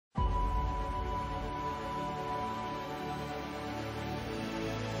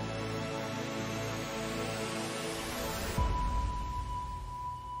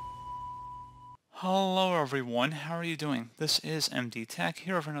Hello everyone, how are you doing? This is MD Tech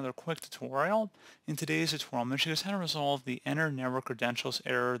here with another quick tutorial. In today's tutorial, I'm going to show you guys how to resolve the Enter Network Credentials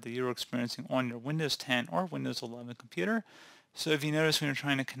error that you're experiencing on your Windows 10 or Windows 11 computer. So if you notice when you're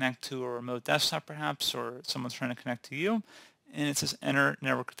trying to connect to a remote desktop perhaps, or someone's trying to connect to you, and it says Enter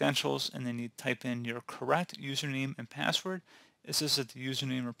Network Credentials, and then you type in your correct username and password, it says that the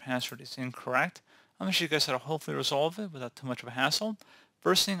username or password is incorrect. I'm going to show you guys how to hopefully resolve it without too much of a hassle.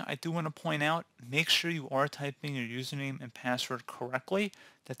 First thing I do want to point out, make sure you are typing your username and password correctly.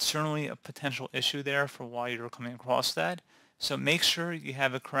 That's certainly a potential issue there for why you're coming across that. So make sure you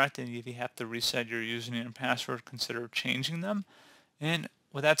have it correct, and if you have to reset your username and password, consider changing them. And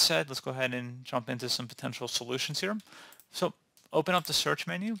with that said, let's go ahead and jump into some potential solutions here. So open up the search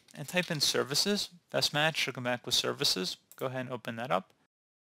menu and type in services. Best match should come back with services. Go ahead and open that up.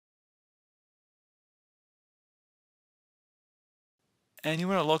 And you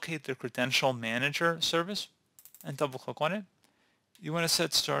want to locate the Credential Manager service and double click on it. You want to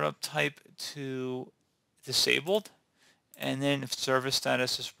set startup type to disabled, and then if service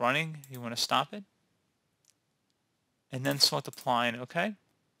status is running, you want to stop it. And then select apply and OK.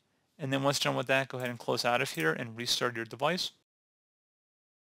 And then once done with that, go ahead and close out of here and restart your device.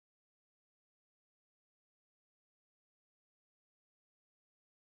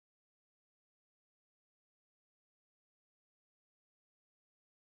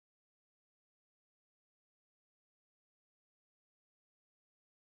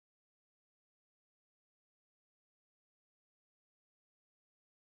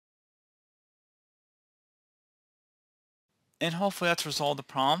 And hopefully that's resolved the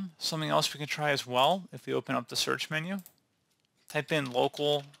problem. Something else we can try as well, if we open up the search menu, type in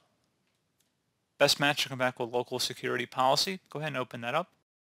local, best match to come back with local security policy. Go ahead and open that up.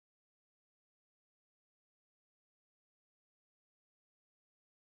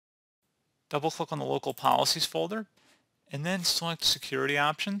 Double click on the local policies folder and then select security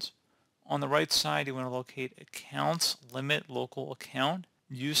options. On the right side, you want to locate accounts, limit local account,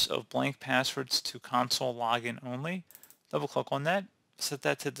 use of blank passwords to console login only. Double click on that, set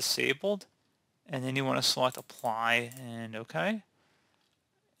that to disabled, and then you want to select apply and OK.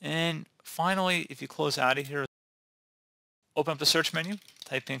 And finally, if you close out of here, open up the search menu,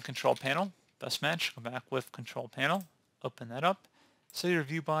 type in control panel, best match, come back with control panel, open that up, set your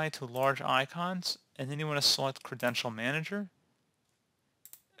view by to large icons, and then you want to select credential manager.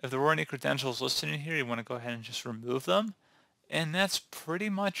 If there were any credentials listed in here, you want to go ahead and just remove them. And that's pretty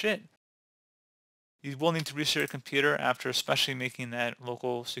much it. You will need to restart your computer after especially making that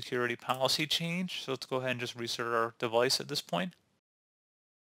local security policy change. So let's go ahead and just restart our device at this point.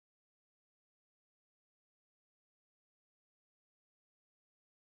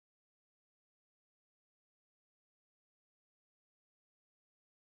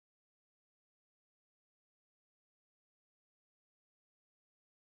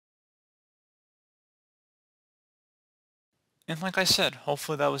 And like I said,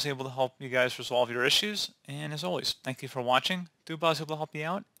 hopefully that was able to help you guys resolve your issues. And as always, thank you for watching. Do hope I was able to help you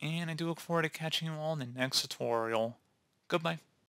out, and I do look forward to catching you all in the next tutorial. Goodbye.